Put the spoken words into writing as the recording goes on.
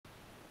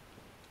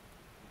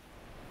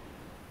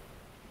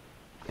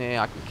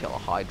Yeah, I can kill a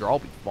hydra. I'll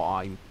be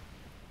fine.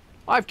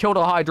 I've killed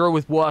a hydra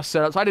with worse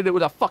setups. I did it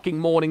with a fucking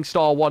morning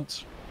star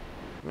once.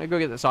 I'm gonna go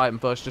get this item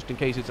first, just in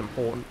case it's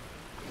important.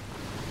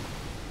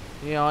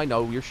 Yeah, I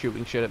know, you're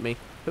shooting shit at me.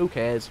 Who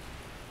cares?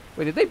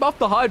 Wait, did they buff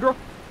the hydra?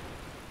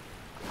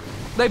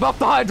 They buffed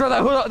the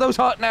hydra! Those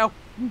hurt now!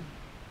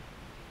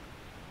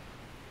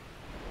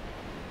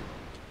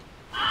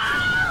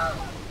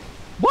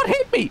 What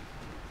hit me?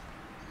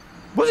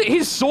 Was it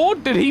his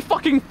sword? Did he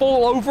fucking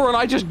fall over and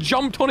I just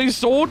jumped on his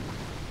sword?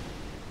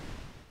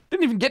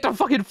 Didn't even get to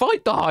fucking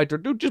fight the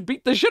hydra. Dude just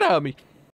beat the shit out of me.